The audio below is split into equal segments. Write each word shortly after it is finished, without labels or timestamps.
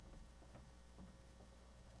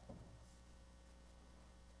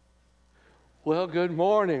Well, good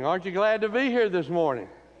morning. Aren't you glad to be here this morning?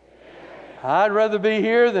 I'd rather be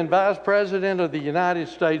here than Vice President of the United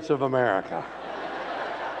States of America.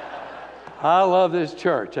 I love this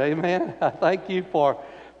church. Amen. I thank you for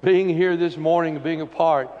being here this morning and being a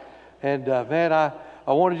part. And man, I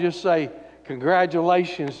want to just say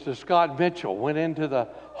congratulations to Scott Mitchell. Went into the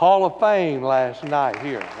Hall of Fame last night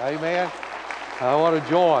here. Amen. What a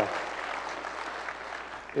joy.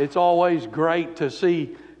 It's always great to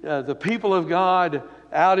see the people of God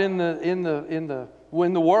out in the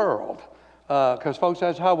world, because folks,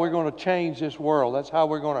 that's how we're going to change this world. That's how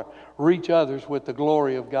we're going to reach others with the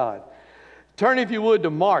glory of God. Turn, if you would, to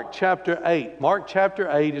Mark chapter 8. Mark chapter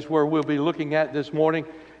 8 is where we'll be looking at this morning,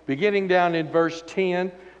 beginning down in verse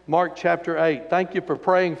 10. Mark chapter 8. Thank you for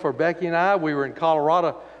praying for Becky and I. We were in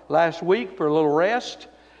Colorado last week for a little rest,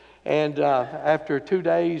 and after 2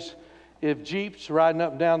 days of jeeps riding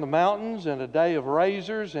up and down the mountains, and a day of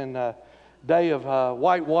razors, and a day of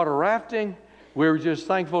whitewater rafting, we were just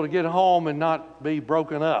thankful to get home and not be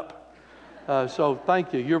broken up. So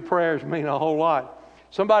thank you. Your prayers mean a whole lot.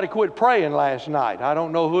 Somebody quit praying last night. I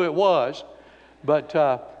don't know who it was,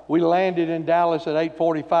 but we landed in Dallas at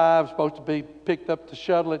 8:45. Supposed to be picked up the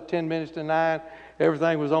shuttle at 10 minutes to 9.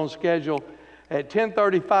 Everything was on schedule. At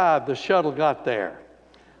 10:35, the shuttle got there.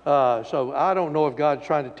 So I don't know if God's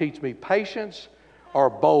trying to teach me patience or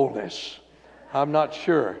boldness. I'm not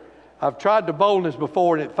sure. I've tried the boldness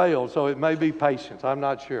before and it failed, so it may be patience. I'm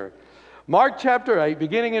not sure. Mark chapter 8,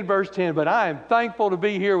 beginning in verse 10. But I am thankful to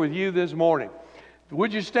be here with you this morning.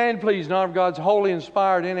 Would you stand, please, in honor of God's holy,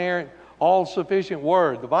 inspired, inerrant, all-sufficient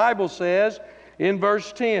word. The Bible says in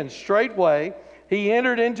verse 10, straightway he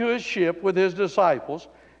entered into a ship with his disciples,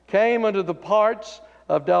 came unto the parts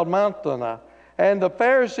of Dalmanutha, and the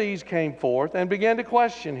Pharisees came forth and began to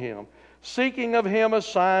question him, seeking of him a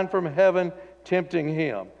sign from heaven, tempting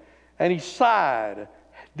him. And he sighed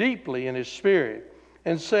deeply in his spirit,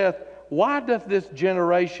 and saith, why doth this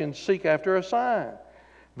generation seek after a sign?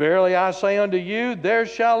 Verily I say unto you, there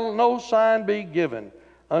shall no sign be given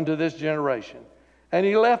unto this generation. And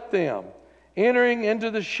he left them, entering into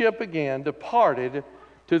the ship again, departed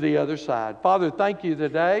to the other side. Father, thank you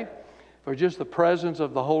today for just the presence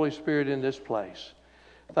of the Holy Spirit in this place.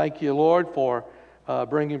 Thank you, Lord, for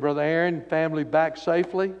bringing Brother Aaron and family back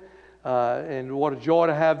safely. And what a joy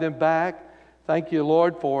to have them back. Thank you,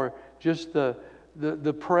 Lord, for just the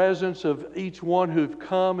presence of each one who've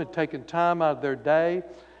come and taken time out of their day.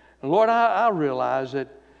 And Lord, I realize that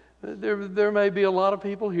there may be a lot of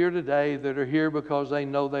people here today that are here because they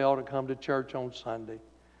know they ought to come to church on Sunday.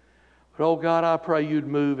 But, oh God, I pray you'd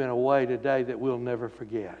move in a way today that we'll never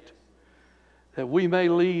forget. That we may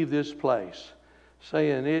leave this place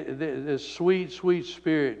saying, this sweet, sweet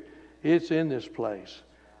Spirit, it's in this place.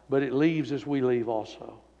 But it leaves as we leave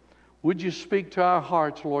also. Would you speak to our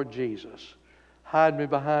hearts, Lord Jesus? Hide me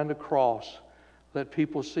behind the cross. Let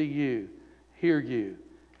people see you, hear you,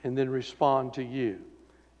 and then respond to you.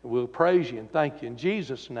 And we'll praise you and thank you in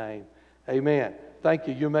Jesus' name. Amen. Thank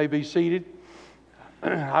you. You may be seated.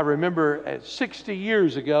 I remember 60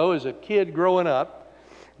 years ago as a kid growing up,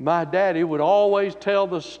 my daddy would always tell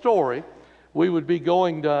the story. We would be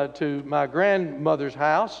going to my grandmother's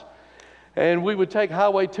house, and we would take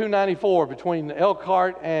Highway 294 between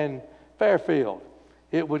Elkhart and Fairfield.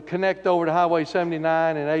 It would connect over to Highway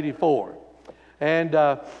 79 and 84. And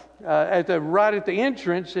right at the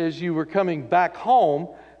entrance, as you were coming back home,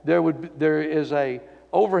 there is a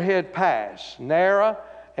overhead pass, narrow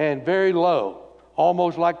and very low,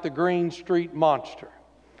 almost like the Green Street Monster.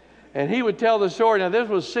 And he would tell the story. Now, this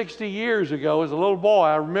was 60 years ago. As a little boy,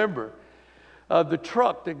 I remember of the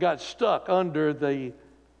truck that got stuck under the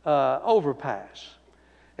overpass.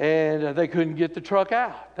 And they couldn't get the truck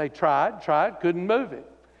out. They tried, couldn't move it.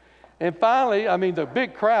 And finally, the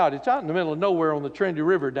big crowd, it's out in the middle of nowhere on the Trinity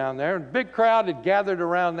River down there. And a big crowd had gathered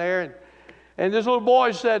around there. And this little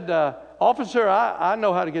boy said, officer, I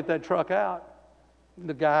know how to get that truck out.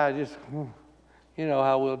 The guy just, you know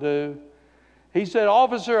how we'll do. He said,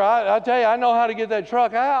 officer, I tell you, I know how to get that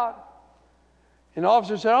truck out. And the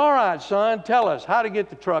officer said, all right, son, tell us how to get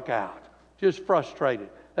the truck out. Just frustrated.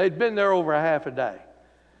 They'd been there over a half a day.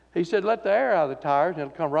 He said, let the air out of the tires and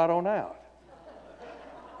it'll come right on out.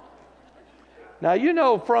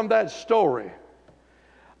 Now, from that story,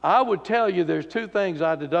 I would tell you there's two things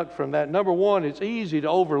I deduct from that. Number one, it's easy to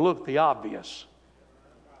overlook the obvious.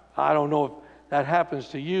 I don't know if that happens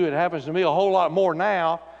to you. It happens to me a whole lot more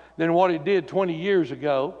now than what it did 20 years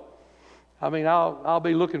ago. I'll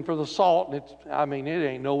be looking for the salt, and it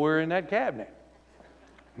ain't nowhere in that cabinet.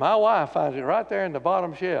 My wife finds it right there in the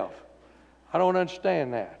bottom shelf. I don't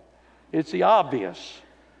understand that. It's the obvious.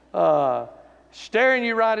 staring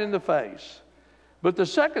you right in the face. But the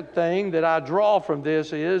second thing that I draw from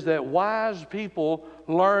this is that wise people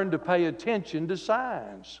learn to pay attention to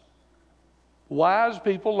signs. Wise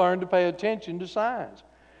people learn to pay attention to signs.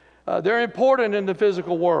 They're important in the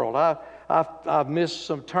physical world. I've missed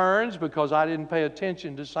some turns because I didn't pay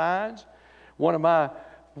attention to signs. One of my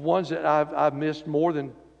ones that I've missed more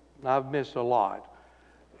than I've missed a lot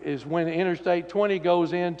is when Interstate 20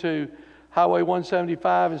 goes into Highway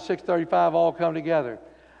 175 and 635 all come together.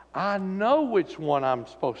 I know which one I'm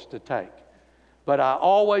supposed to take, but I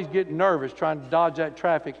always get nervous trying to dodge that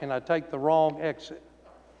traffic and I take the wrong exit.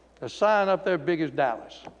 A sign up there big as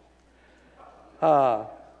Dallas.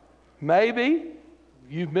 Maybe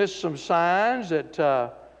you've missed some signs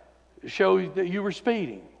that show that you were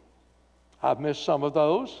speeding. I've missed some of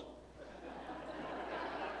those.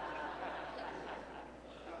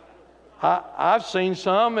 I've seen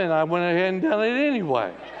some and I went ahead and done it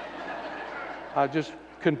anyway.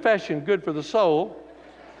 Confession, good for the soul.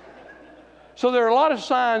 So there are a lot of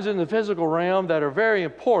signs in the physical realm that are very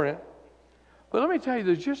important. But let me tell you,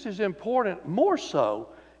 they're just as important, more so,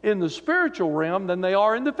 in the spiritual realm than they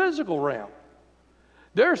are in the physical realm.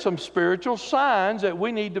 There are some spiritual signs that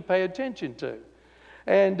we need to pay attention to.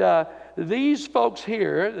 And these folks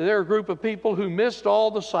here, they're a group of people who missed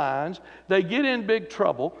all the signs. They get in big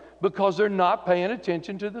trouble because they're not paying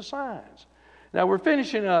attention to the signs. Now, we're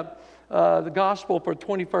finishing up the gospel for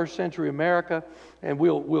 21st century America, and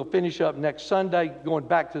we'll finish up next Sunday, going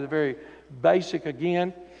back to the very basic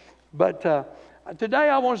again. But today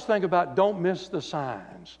I want us to think about don't miss the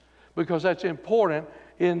signs, because that's important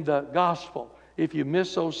in the gospel if you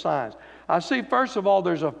miss those signs. I see, first of all,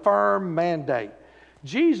 there's a firm mandate.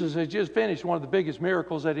 Jesus has just finished one of the biggest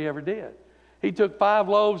miracles that he ever did. He took 5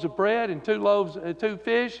 loaves of bread and 2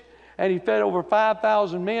 fish, and he fed over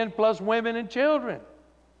 5,000 men plus women and children.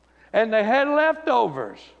 And they had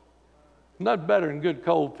leftovers. Nothing better than good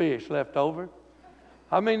cold fish left over.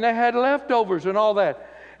 I mean, they had leftovers and all that.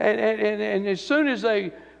 And as soon as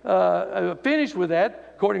they finished with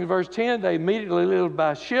that, according to verse 10, they immediately lived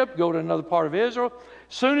by ship, go to another part of Israel.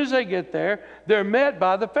 As soon as they get there, they're met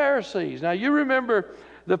by the Pharisees. Now, you remember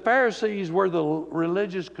the Pharisees were the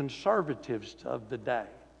religious conservatives of the day.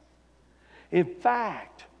 In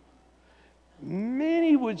fact,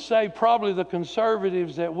 many would say probably the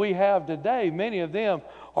conservatives that we have today, many of them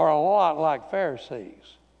are a lot like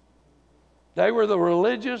Pharisees. They were the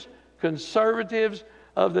religious conservatives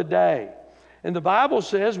of the day. And the Bible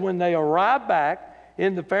says when they arrived back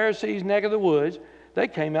in the Pharisees' neck of the woods, they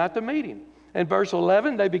came out to meet him. In verse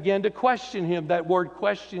 11, they began to question him. That word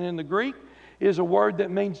question in the Greek is a word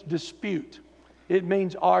that means dispute. It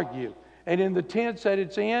means argue. And in the tense that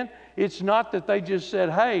it's in, it's not that they just said,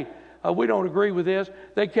 hey, we don't agree with this.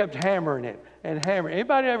 They kept hammering it and hammering.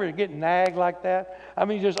 Anybody ever get nagged like that? I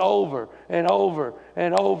mean, just over and over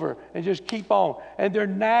and over and just keep on. And they're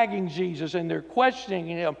nagging Jesus and they're questioning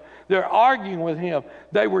him. They're arguing with him.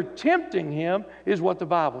 They were tempting him, is what the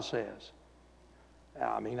Bible says.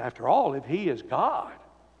 I mean, after all, if he is God,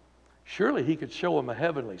 surely he could show them a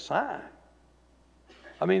heavenly sign.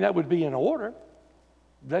 I mean, that would be in order.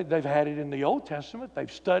 They've had it in the Old Testament.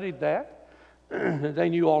 They've studied that. They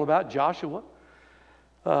knew all about Joshua,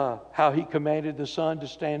 how he commanded the sun to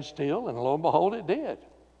stand still, and lo and behold, it did.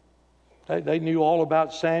 They knew all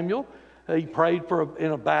about Samuel. He prayed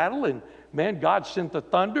in a battle, and man, God sent the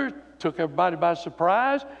thunder, took everybody by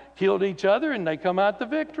surprise, killed each other, and they come out the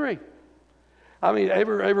victory. I mean,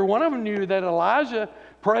 every one of them knew that Elijah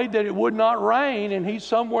prayed that it would not rain, and he's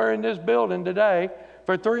somewhere in this building today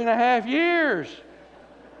for 3.5 years.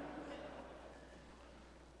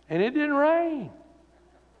 And it didn't rain.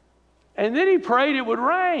 And then he prayed it would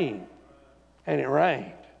rain. And it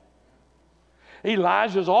rained.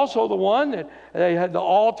 Elijah's also the one that they had the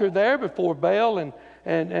altar there before Baal and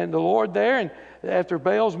the Lord there. And after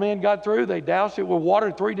Baal's men got through, they doused it with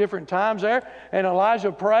water 3 different times there. And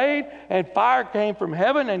Elijah prayed, and fire came from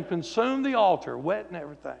heaven and consumed the altar, wet and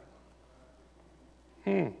everything.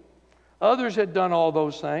 Others had done all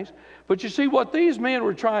those things. But you see, what these men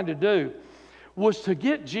were trying to do was to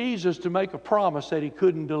get Jesus to make a promise that he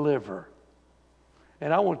couldn't deliver.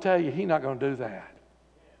 And I want to tell you, he's not going to do that.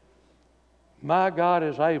 My God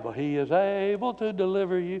is able. He is able to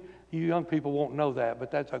deliver you. You young people won't know that, but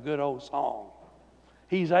that's a good old song.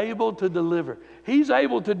 He's able to deliver. He's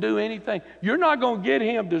able to do anything. You're not going to get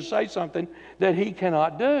him to say something that he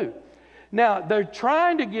cannot do. Now, they're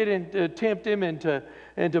trying to tempt him and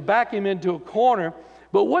to back him into a corner.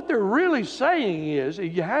 But what they're really saying is,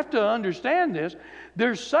 you have to understand this,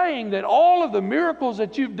 they're saying that all of the miracles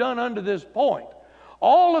that you've done unto this point,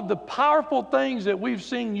 all of the powerful things that we've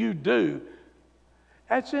seen you do,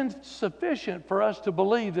 That's insufficient for us to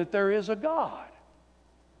believe that there is a God.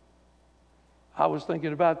 I was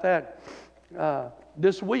thinking about that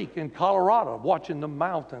this week in Colorado, watching the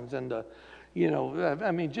mountains and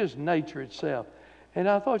just nature itself. And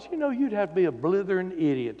I thought, you'd have to be a blithering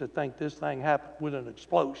idiot to think this thing happened with an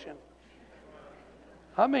explosion.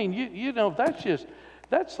 I mean,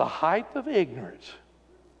 that's the height of ignorance.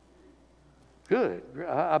 Good.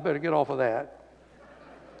 I better get off of that.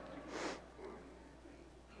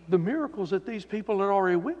 The miracles that these people had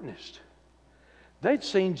already witnessed. They'd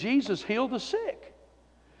seen Jesus heal the sick.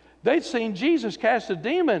 They'd seen Jesus cast a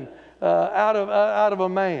demon out of a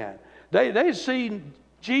man. They'd seen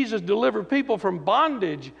Jesus deliver people from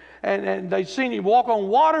bondage, and they'd seen him walk on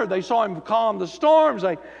water. They saw him calm the storms.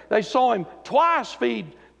 They saw him twice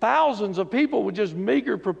feed thousands of people with just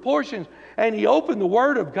meager proportions. And he opened the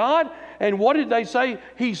Word of God. And what did they say?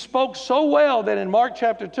 He spoke so well that in Mark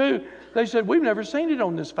chapter 2, they said, we've never seen it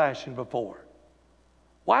on this fashion before.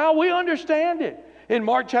 Wow, we understand it. In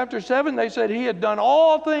Mark chapter 7, they said he had done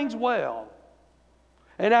all things well.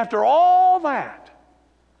 And after all that,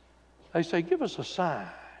 they say, give us a sign.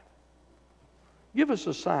 Give us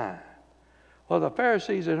a sign. Well, the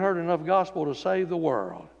Pharisees had heard enough gospel to save the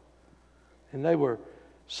world. And they were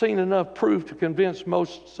seen enough proof to convince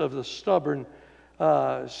most of the stubborn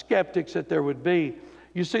skeptics that there would be.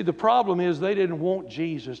 You see, the problem is they didn't want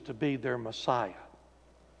Jesus to be their Messiah.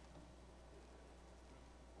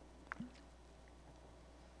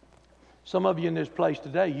 Some of you in this place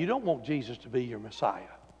today, you don't want Jesus to be your Messiah.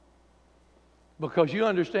 Because you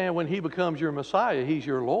understand when He becomes your Messiah, He's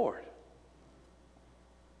your Lord.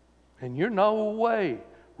 And you're no way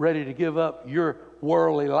ready to give up your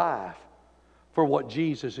worldly life for what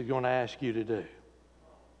Jesus is going to ask you to do.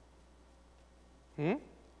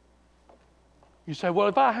 You say, well,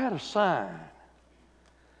 if I had a sign.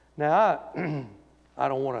 Now, I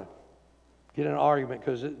don't want to get in an argument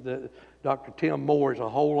because Dr. Tim Moore is a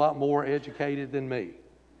whole lot more educated than me.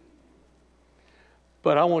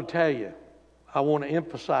 But I want to tell you, I want to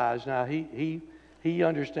emphasize, now he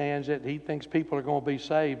understands that he thinks people are going to be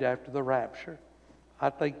saved after the rapture. I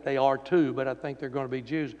think they are too, but I think they're going to be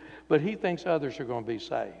Jews. But he thinks others are going to be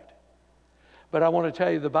saved. But I want to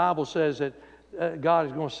tell you, the Bible says that God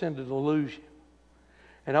is going to send a delusion.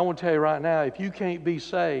 And I want to tell you right now, if you can't be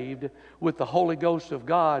saved with the Holy Ghost of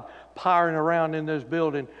God powering around in this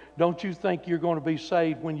building, don't you think you're going to be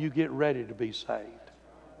saved when you get ready to be saved?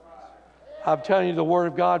 I'm telling you, the Word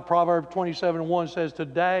of God, Proverbs 27:1 says,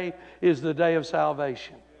 today is the day of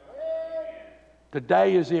salvation.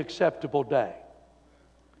 Today is the acceptable day.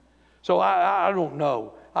 So I don't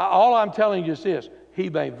know. All I'm telling you is this. He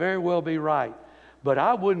may very well be right, but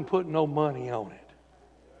I wouldn't put no money on it.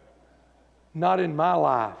 Not in my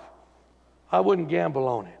life. I wouldn't gamble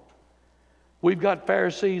on it. We've got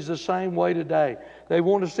Pharisees the same way today. They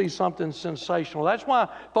want to see something sensational. That's why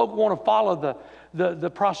folk want to follow the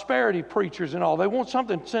prosperity preachers and all. They want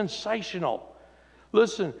something sensational.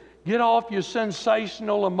 Listen, get off your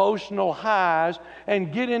sensational, emotional highs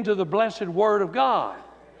and get into the blessed Word of God.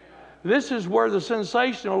 This is where the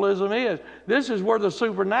sensationalism is. This is where the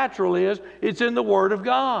supernatural is. It's in the Word of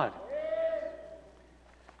God.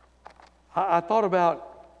 I thought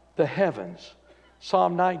about the heavens.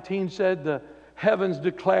 Psalm 19 said, the heavens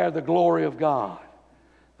declare the glory of God.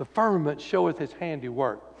 The firmament showeth His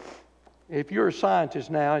handiwork. If you're a scientist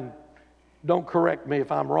now, and don't correct me if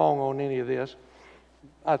I'm wrong on any of this,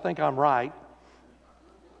 I think I'm right.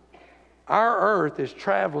 Our earth is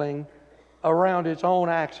traveling around its own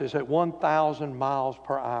axis at 1,000 miles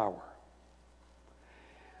per hour.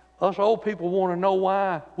 Us old people want to know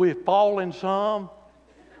why we've fallen some.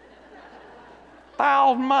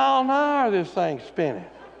 1,000 miles an hour this thing's spinning.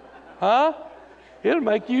 Huh? It'll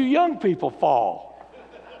make you young people fall.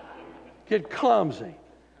 Get clumsy.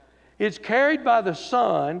 It's carried by the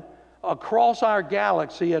sun across our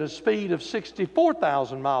galaxy at a speed of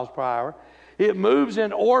 64,000 miles per hour. It moves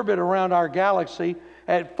in orbit around our galaxy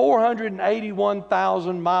at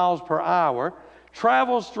 481,000 miles per hour,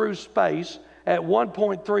 travels through space at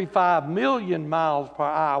 1.35 million miles per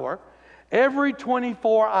hour. Every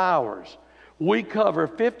 24 hours, we cover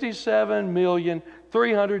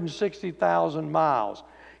 57,360,000 miles.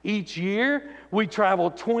 Each year, we travel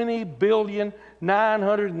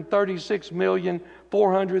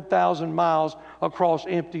 20,936,400,000 miles across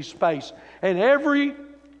empty space. And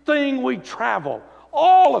everything we travel,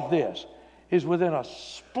 all of this, is within a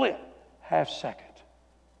split half second.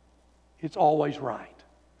 It's always right.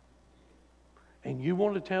 And you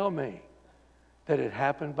want to tell me that it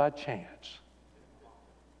happened by chance?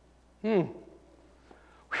 Whew,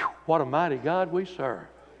 what a mighty God we serve.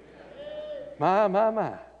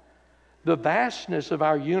 My. The vastness of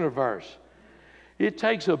our universe. It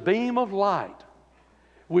takes a beam of light,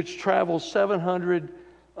 which travels 700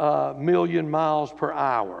 million miles per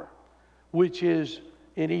hour, which is,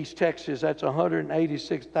 in East Texas, that's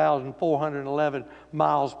 186,411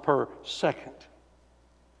 miles per second.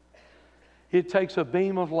 It takes a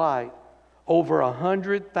beam of light over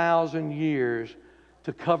 100,000 years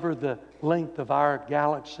to cover the length of our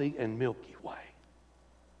galaxy and Milky Way.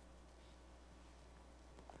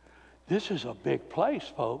 This is a big place,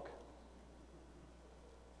 folk.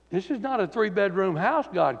 This is not a 3-bedroom house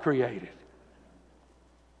God created.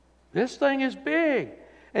 This thing is big.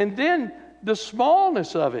 And then the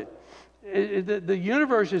smallness of it. The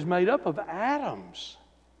universe is made up of atoms.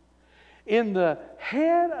 In the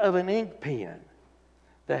head of an ink pen,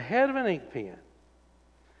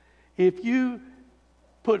 if you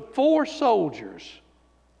put 4 soldiers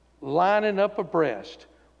lining up abreast,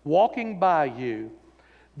 walking by you,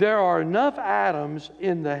 there are enough atoms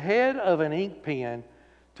in the head of an ink pen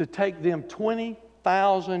to take them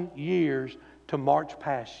 20,000 years to march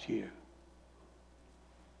past you.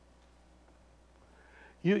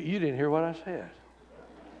 You didn't hear what I said.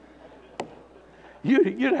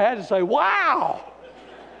 You'd had to say, wow!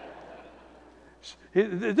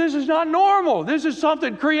 This is not normal. This is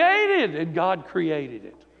something created, and God created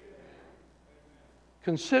it.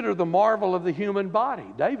 Consider the marvel of the human body.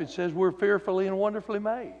 David says we're fearfully and wonderfully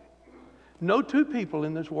made. No 2 people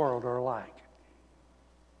in this world are alike.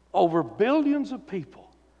 Over billions of people.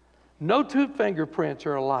 No 2 fingerprints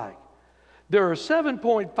are alike. There are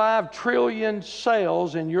 7.5 trillion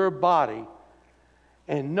cells in your body,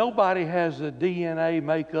 and nobody has the DNA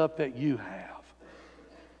makeup that you have.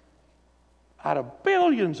 Out of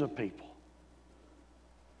billions of people.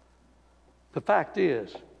 The fact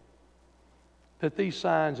is that these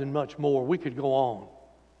signs and much more, we could go on,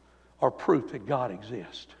 are proof that God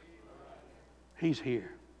exists. He's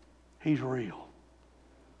here. He's real.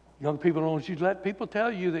 Young people, don't you let people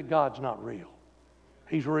tell you that God's not real.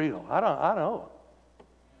 He's real. I know.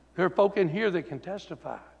 There are folk in here that can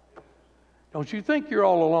testify. Don't you think you're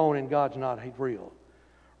all alone and God's not real.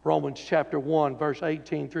 Romans chapter 1, verse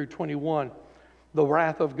 18 through 21. The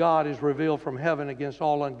wrath of God is revealed from heaven against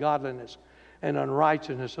all ungodliness and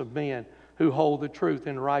unrighteousness of men who hold the truth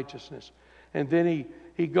in righteousness. And then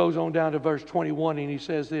he goes on down to verse 21 and he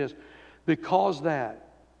says this, because that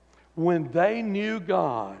when they knew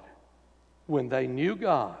God,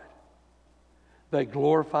 they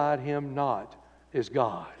glorified him not as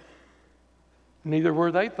God. Neither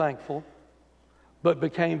were they thankful, but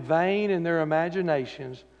became vain in their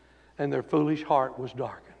imaginations, and their foolish heart was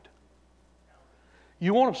darkened.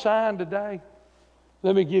 You want a sign today?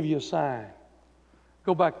 Let me give you a sign.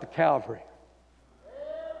 Go back to Calvary.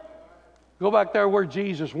 Go back there where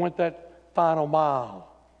Jesus went that final mile.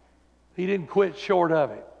 He didn't quit short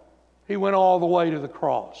of it. He went all the way to the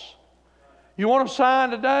cross. You want a sign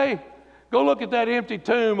today? Go look at that empty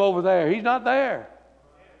tomb over there. He's not there.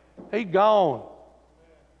 He's gone.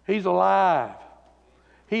 He's alive.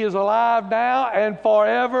 He is alive now and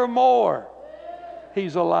forevermore.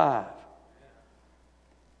 He's alive.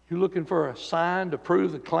 You looking for a sign to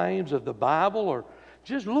prove the claims of the Bible, or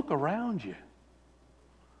just look around you?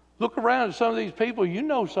 Look around at some of these people. You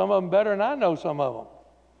know some of them better than I know some of them.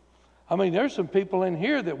 I mean, there's some people in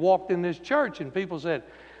here that walked in this church and people said,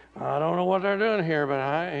 I don't know what they're doing here,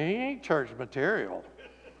 but he ain't church material.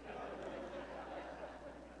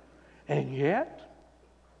 And yet,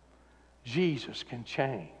 Jesus can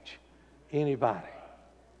change anybody.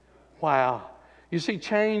 Wow. You see,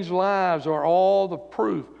 changed lives are all the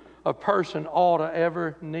proof a person ought to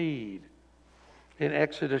ever need. In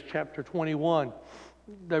Exodus chapter 21,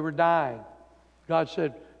 they were dying. God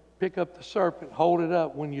said, pick up the serpent, hold it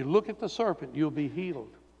up. When you look at the serpent, you'll be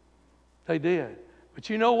healed. They did. But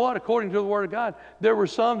you know what? According to the Word of God, there were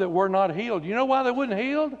some that were not healed. You know why they weren't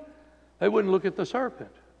healed? They wouldn't look at the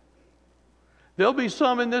serpent. There'll be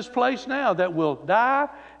some in this place now that will die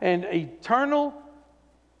an eternal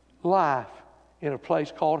life in a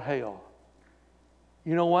place called hell.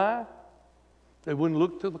 You know why? They wouldn't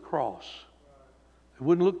look to the cross. They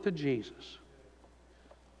wouldn't look to Jesus.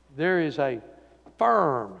 There is a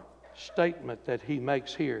firm statement that he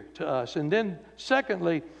makes here to us. And then,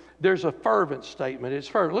 secondly, there's a fervent statement. It's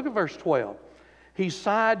fervent. Look at verse 12. He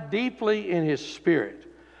sighed deeply in his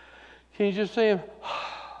spirit. Can you just see him?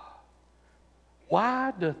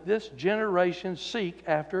 Why doth this generation seek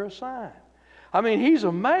after a sign? I mean, he's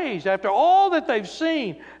amazed after all that they've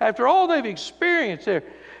seen, after all they've experienced there.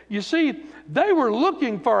 You see, they were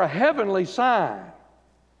looking for a heavenly sign.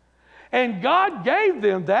 And God gave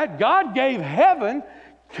them that. God gave heaven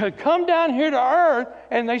could come down here to earth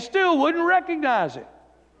and they still wouldn't recognize it.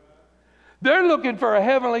 They're looking for a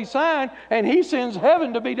heavenly sign, and he sends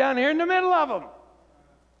heaven to be down here in the middle of them.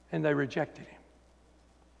 And they rejected him.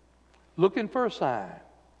 Looking for a sign.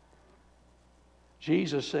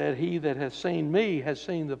 Jesus said, he that hath seen me has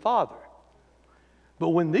seen the Father. But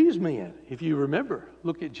when these men, if you remember,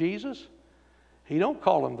 look at Jesus, he don't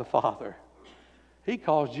call him the Father. He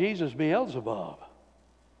calls Jesus Beelzebub.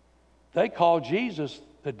 They call Jesus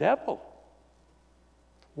the devil.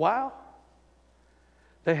 Wow.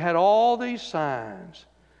 They had all these signs,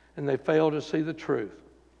 and they failed to see the truth.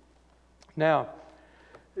 Now,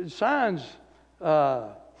 signs,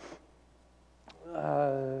 a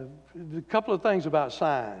couple of things about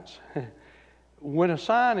signs. When a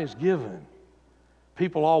sign is given,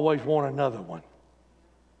 people always want another one.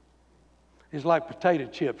 It's like potato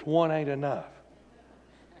chips. One ain't enough.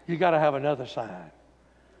 You got to have another sign.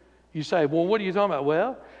 You say, well, what are you talking about?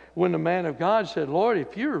 Well, when the man of God said, Lord,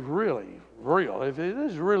 if you're really real, if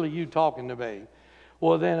this is really you talking to me,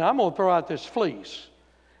 well, then I'm going to throw out this fleece.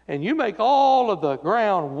 And you make all of the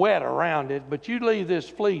ground wet around it, but you leave this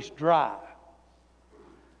fleece dry.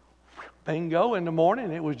 Bingo, in the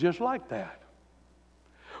morning, it was just like that.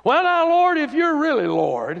 Well, now, Lord, if you're really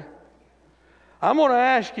Lord, I'm going to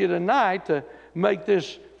ask you tonight to make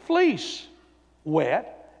this fleece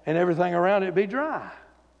wet and everything around it be dry.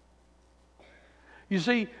 You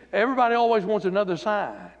see, everybody always wants another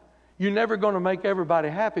sign. You're never going to make everybody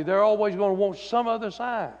happy. They're always going to want some other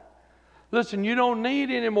sign. Listen, you don't need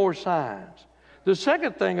any more signs. The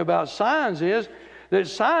second thing about signs is that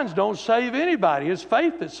signs don't save anybody. It's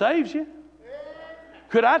faith that saves you.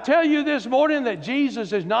 Could I tell you this morning that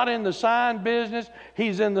Jesus is not in the sign business,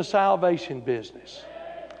 he's in the salvation business.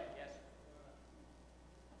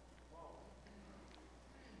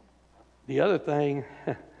 The other thing,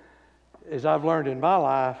 as I've learned in my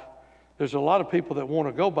life, there's a lot of people that want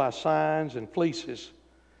to go by signs and fleeces,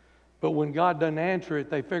 but when God doesn't answer it,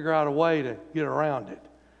 they figure out a way to get around it.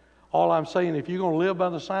 All I'm saying, if you're going to live by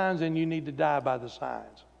the signs, then you need to die by the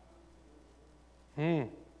signs.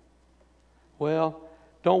 Well,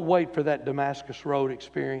 don't wait for that Damascus Road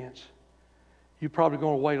experience. You're probably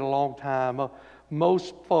going to wait a long time.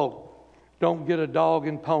 Most folk don't get a dog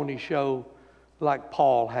and pony show like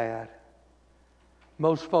Paul had.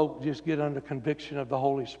 Most folk just get under conviction of the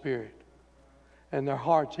Holy Spirit, and their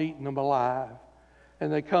heart's eating them alive.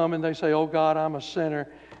 And they come and they say, oh God, I'm a sinner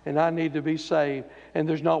and I need to be saved. And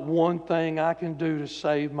there's not one thing I can do to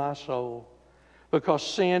save my soul because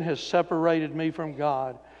sin has separated me from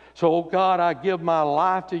God. So, oh God, I give my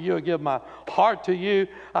life to you. I give my heart to you.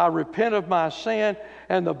 I repent of my sin.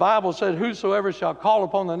 And the Bible said, whosoever shall call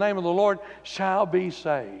upon the name of the Lord shall be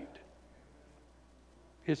saved.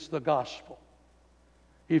 It's the gospel.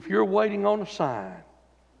 If you're waiting on a sign,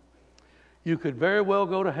 you could very well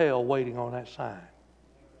go to hell waiting on that sign.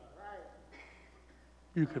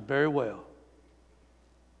 You could very well.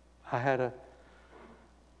 I had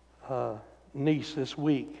a niece this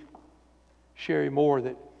week, Sherry Moore,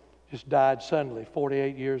 that just died suddenly,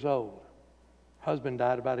 48 years old. Husband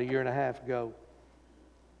died about a year and a half ago.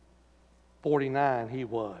 49 he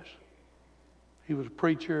was. He was a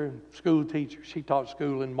preacher and school teacher. She taught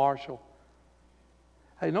school in Marshall.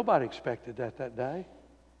 Hey, nobody expected that day.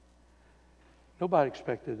 Nobody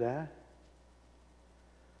expected that.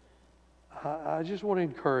 I just want to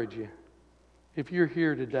encourage you. If you're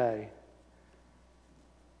here today,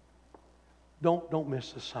 don't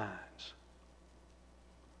miss the signs.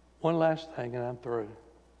 One last thing and I'm through.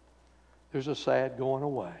 There's a sad going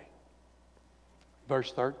away.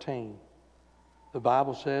 Verse 13. The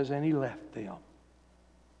Bible says, and he left them.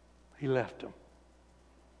 He left them.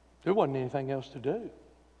 There wasn't anything else to do.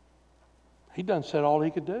 He done said all he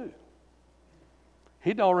could do.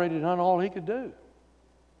 He'd already done all he could do.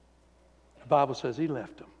 The Bible says he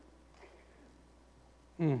left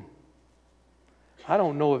them. I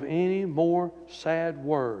don't know of any more sad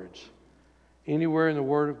words anywhere in the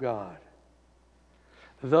Word of God.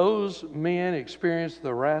 Those men experienced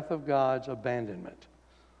the wrath of God's abandonment.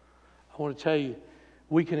 I want to tell you,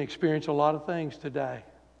 we can experience a lot of things today.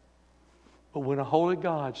 But when a holy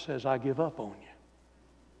God says, I give up on you,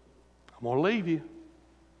 I'm going to leave you.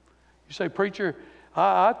 You say, preacher,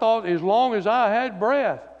 I thought as long as I had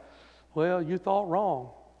breath. Well, you thought wrong.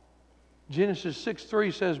 Genesis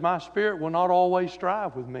 6:3 says, my spirit will not always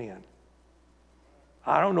strive with men.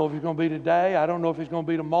 I don't know if it's going to be today. I don't know if it's going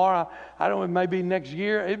to be tomorrow. I don't know, it may be next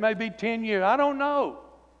year. It may be 10 years. I don't know.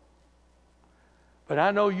 But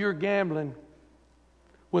I know you're gambling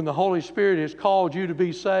when the Holy Spirit has called you to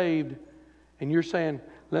be saved and you're saying,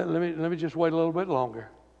 let me just wait a little bit longer.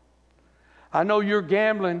 I know you're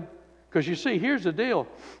gambling, because you see, here's the deal.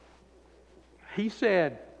 He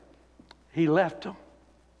said he left them.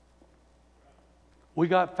 We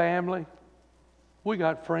got family. We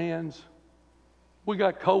got friends. We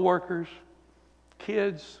got co-workers,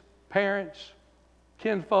 kids, parents,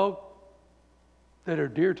 kinfolk that are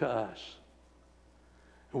dear to us.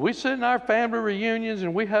 And we sit in our family reunions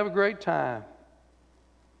and we have a great time.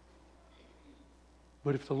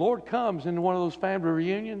 But if the Lord comes into one of those family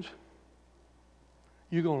reunions,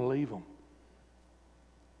 you're going to leave them.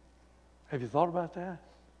 Have you thought about that?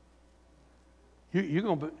 You're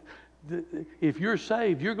going to be, if you're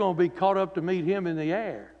saved, you're going to be caught up to meet Him in the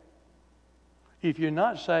air. If you're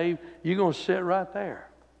not saved, you're going to sit right there.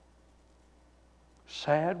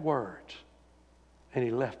 Sad words. And He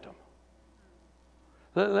left them.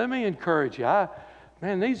 Let me encourage you.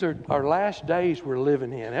 Man, these are our last days we're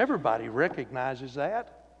living in. Everybody recognizes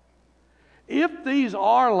that. If these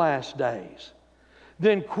are last days,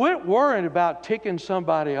 then quit worrying about ticking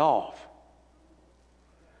somebody off.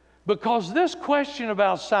 Because this question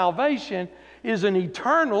about salvation is an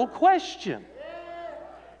eternal question.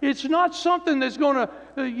 It's not something that's going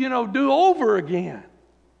to, do over again.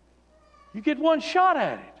 You get one shot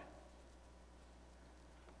at it.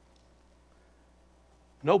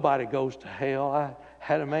 Nobody goes to hell. I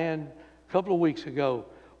had a man a couple of weeks ago.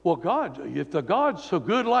 Well, God, if the God's so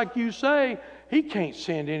good like you say, He can't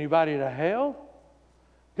send anybody to hell.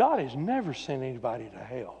 God has never sent anybody to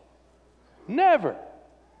hell. Never.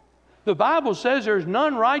 The Bible says there's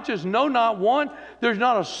none righteous, no, not one. There's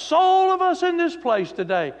not a soul of us in this place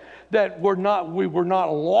today that we were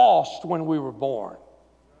not lost when we were born.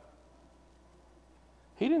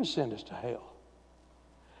 He didn't send us to hell.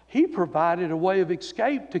 He provided a way of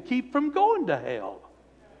escape to keep from going to hell.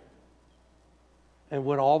 And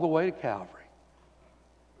went all the way to Calvary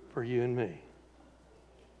for you and me.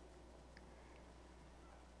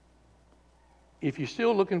 If you're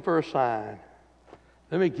still looking for a sign,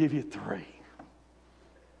 let me give you 3.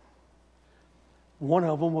 One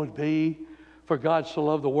of them would be, for God so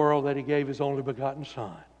loved the world that He gave His only begotten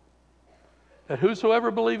Son, that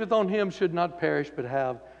whosoever believeth on Him should not perish but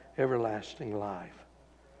have everlasting life.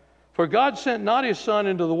 For God sent not His Son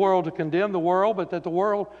into the world to condemn the world, but that the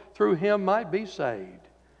world through Him might be saved.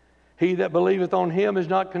 He that believeth on Him is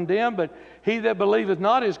not condemned, but he that believeth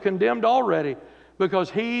not is condemned already,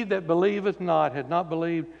 because he that believeth not had not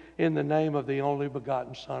believed in the name of the only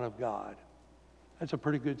begotten Son of God. That's a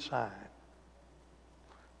pretty good sign.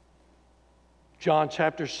 John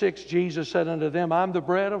chapter 6, Jesus said unto them, I'm the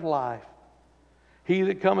bread of life. He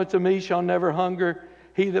that cometh to me shall never hunger.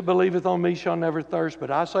 He that believeth on me shall never thirst.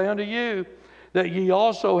 But I say unto you, that ye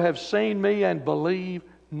also have seen me and believe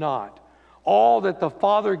not. All that the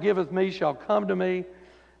Father giveth me shall come to me,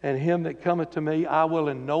 and him that cometh to me I will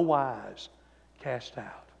in no wise cast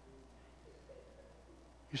out.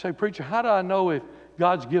 You say, preacher, how do I know if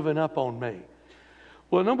God's given up on me?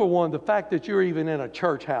 Well, number one, the fact that you're even in a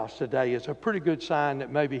church house today is a pretty good sign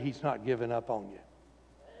that maybe He's not given up on you.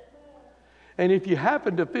 And if you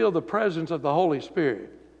happen to feel the presence of the Holy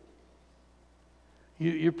Spirit,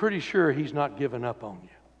 you're pretty sure He's not given up on you.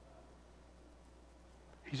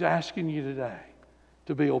 He's asking you today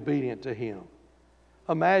to be obedient to Him.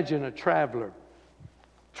 Imagine a traveler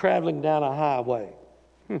traveling down a highway.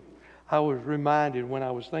 I was reminded when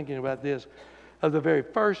I was thinking about this of the very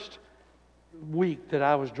first week that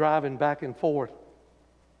I was driving back and forth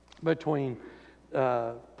between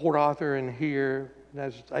Port Arthur and here.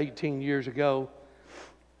 That's 18 years ago.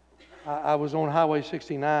 I was on Highway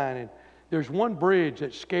 69, and there's one bridge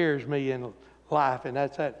that scares me in life, and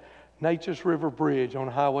that's that Neches River Bridge on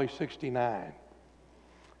Highway 69.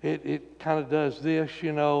 It kind of does this,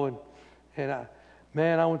 and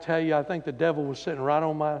I want to tell you, I think the devil was sitting right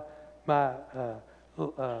on my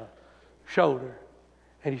shoulder,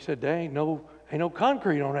 and he said, there ain't no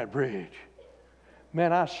concrete on that bridge.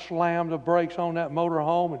 Man, I slammed the brakes on that motor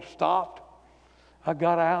home and stopped. I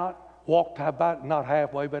got out, walked about, not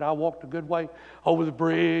halfway, but I walked a good way over the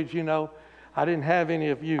bridge, I didn't have any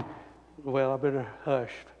of you. Well, I better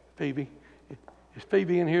hush, Phoebe. Is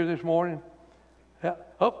Phoebe in here this morning? Yeah.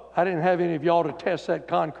 Oh, I didn't have any of y'all to test that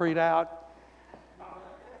concrete out.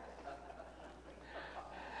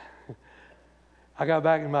 I got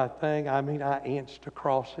back in my thing. I inched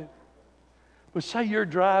across it. But say you're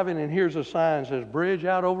driving and here's a sign that says, bridge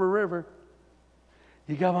out over river.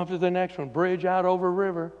 You come up to the next one, bridge out over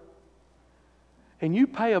river. And you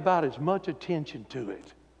pay about as much attention to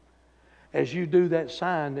it as you do that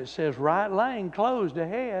sign that says, right lane closed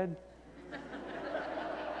ahead.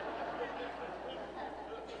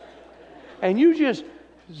 And you just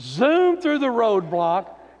zoom through the roadblock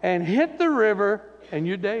and hit the river and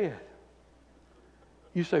you're dead.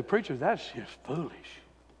 You say, preacher, that's just foolish.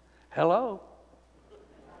 Hello?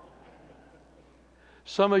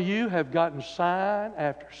 Some of you have gotten sign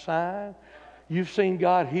after sign. You've seen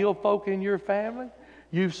God heal folk in your family.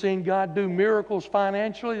 You've seen God do miracles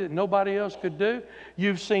financially that nobody else could do.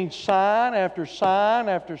 You've seen sign after sign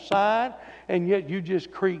after sign, and yet you just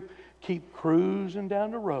keep cruising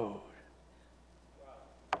down the road.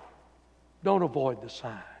 Don't avoid the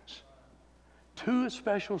signs. Two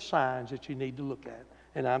special signs that you need to look at,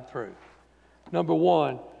 and I'm through. Number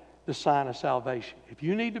one, the sign of salvation. If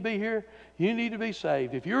you need to be here, you need to be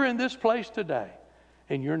saved. If you're in this place today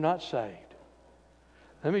and you're not saved,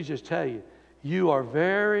 let me just tell you, you are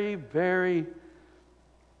very, very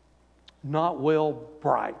not well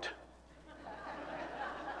bright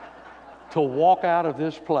to walk out of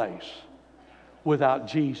this place without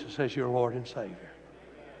Jesus as your Lord and Savior.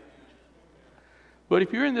 But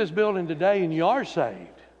if you're in this building today and you are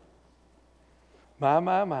saved,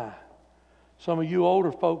 my. Some of you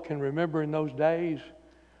older folk can remember in those days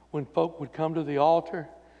when folk would come to the altar,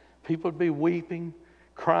 people would be weeping,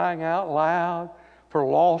 crying out loud for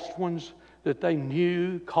lost ones that they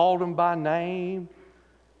knew, called them by name.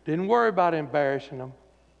 Didn't worry about embarrassing them.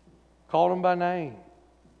 Called them by name.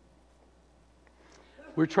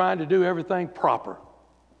 We're trying to do everything proper.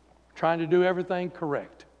 Trying to do everything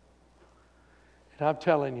correct. And I'm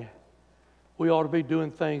telling you, we ought to be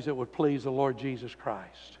doing things that would please the Lord Jesus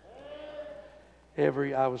Christ.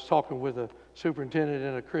 I was talking with a superintendent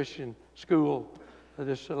in a Christian school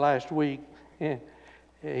this last week, and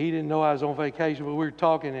he didn't know I was on vacation, but we were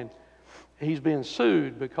talking, and he's being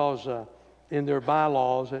sued because in their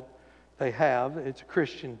bylaws that they have, it's a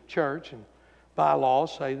Christian church, and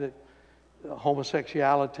bylaws say that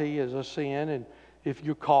homosexuality is a sin, and if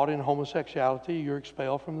you're caught in homosexuality, you're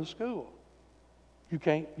expelled from the school. You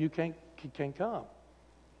can't come. You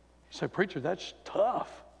say, preacher, that's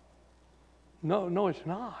tough. No, it's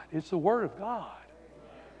not. It's the Word of God.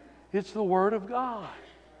 It's the Word of God.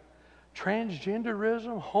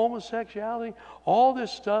 Transgenderism, homosexuality, all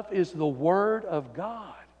this stuff is the Word of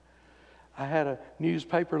God. I had a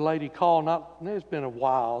newspaper lady call, it's been a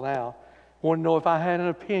while now, wanted to know if I had an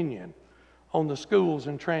opinion on the schools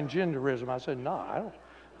and transgenderism. I said, no,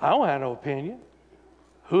 I don't have no opinion.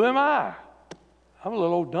 Who am I? I'm a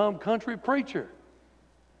little old dumb country preacher.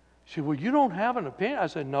 She said, well, you don't have an opinion? I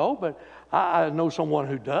said, no, but I know someone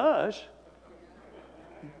who does.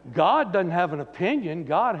 God doesn't have an opinion.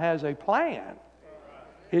 God has a plan.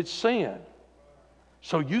 It's sin.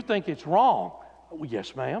 So you think it's wrong? Well,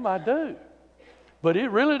 yes, ma'am, I do. But it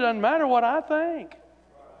really doesn't matter what I think.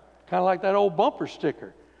 Kind of like that old bumper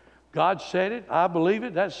sticker. God said it, I believe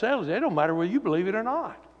it, that settles it. It don't matter whether you believe it or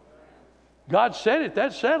not. God said it,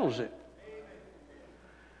 that settles it.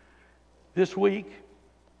 This week,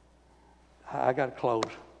 I got to close.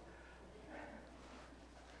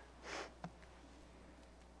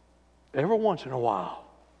 Every once in a while,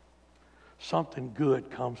 something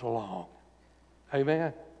good comes along.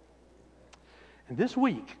 Amen? And this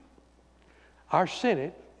week, our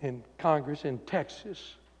Senate in Congress in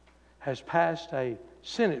Texas has passed a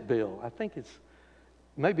Senate bill. I think it's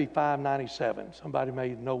maybe 597. Somebody may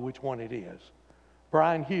know which one it is.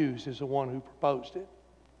 Brian Hughes is the one who proposed it.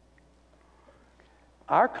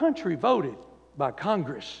 Our country voted by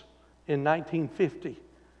Congress in 1950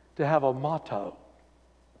 to have a motto.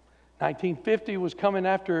 1950 was coming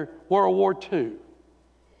after World War II.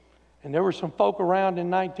 And there were some folk around in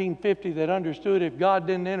 1950 that understood if God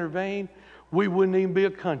didn't intervene, we wouldn't even be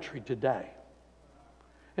a country today.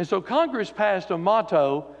 And so Congress passed a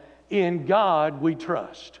motto, in God we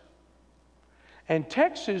trust. And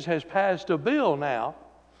Texas has passed a bill now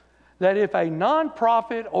that if a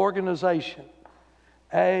nonprofit organization,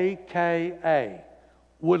 AKA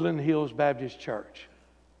Woodland Hills Baptist Church,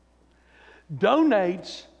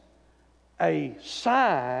 donates a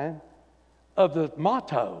sign of the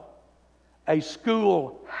motto, a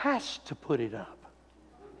school has to put it up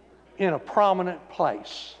in a prominent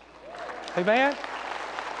place. Amen?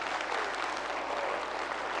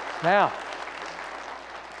 Now,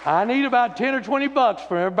 I need about 10 or 20 bucks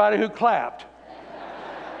for everybody who clapped,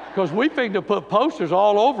 because we think to put posters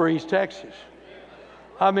all over East Texas.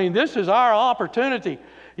 I mean, this is our opportunity.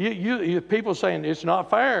 You people saying it's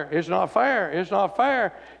not fair, it's not fair, it's not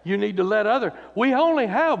fair. You need to let other. We only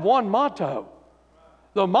have one motto.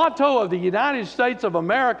 The motto of the United States of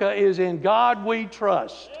America is in God we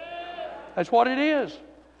trust. That's what it is.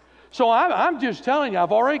 So I'm just telling you,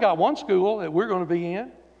 I've already got one school that we're going to be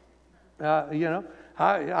in.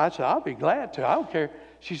 I said, I'll be glad to. I don't care.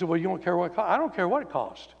 She said, well, you don't care what it costs. I don't care what it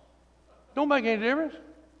costs. Don't make any difference.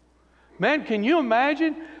 Man, can you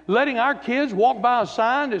imagine letting our kids walk by a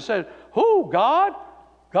sign that said, who? God?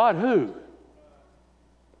 God who?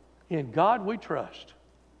 In God we trust.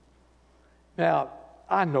 Now,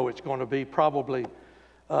 I know it's going to be probably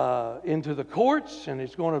into the courts and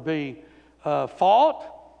it's going to be fought,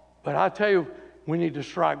 but I tell you, we need to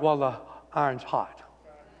strike while the iron's hot.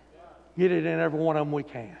 Get it in every one of them we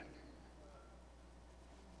can.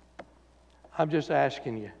 I'm just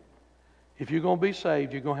asking you, if you're going to be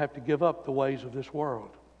saved, you're going to have to give up the ways of this world.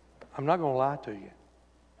 I'm not going to lie to you.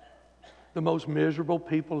 The most miserable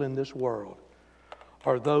people in this world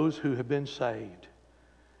are those who have been saved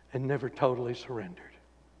and never totally surrendered.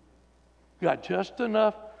 Got just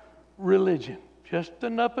enough religion, just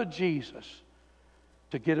enough of Jesus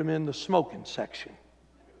to get them in the smoking section.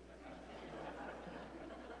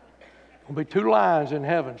 There'll be two lines in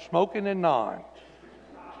heaven, smoking and non.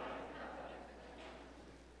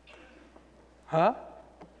 Huh?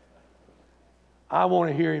 I want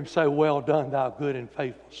to hear him say, well done, thou good and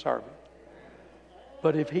faithful servant.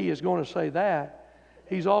 But if he is going to say that,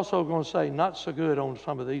 he's also going to say, not so good on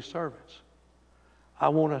some of these servants. I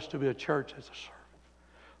want us to be a church as a servant.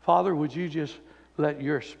 Father, would you just let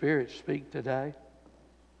your Spirit speak today?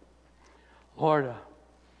 Lord,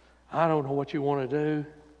 I don't know what you want to do.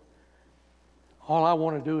 All I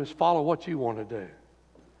want to do is follow what you want to do.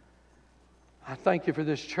 I thank you for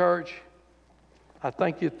this church. I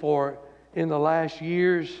thank you for, in the last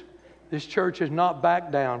years, this church has not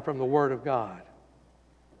backed down from the Word of God.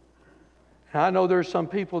 And I know there's some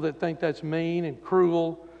people that think that's mean and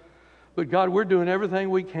cruel, but God, we're doing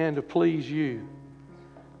everything we can to please you,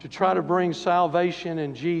 to try to bring salvation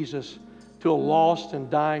in Jesus to a lost and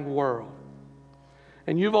dying world.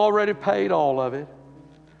 And you've already paid all of it.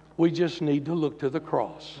 We just need to look to the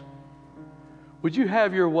cross. Would you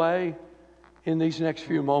have your way in these next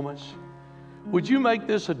few moments? Would you make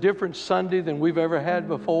this a different Sunday than we've ever had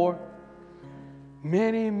before?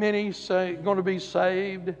 Many going to be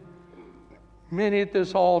saved. Many at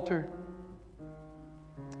this altar.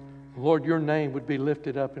 Lord, your name would be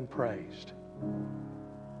lifted up and praised.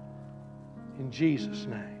 In Jesus'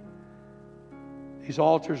 name. These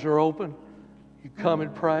altars are open. You come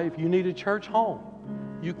and pray. If you need a church home,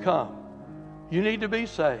 you come. You need to be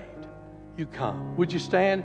saved, you come. Would you stand?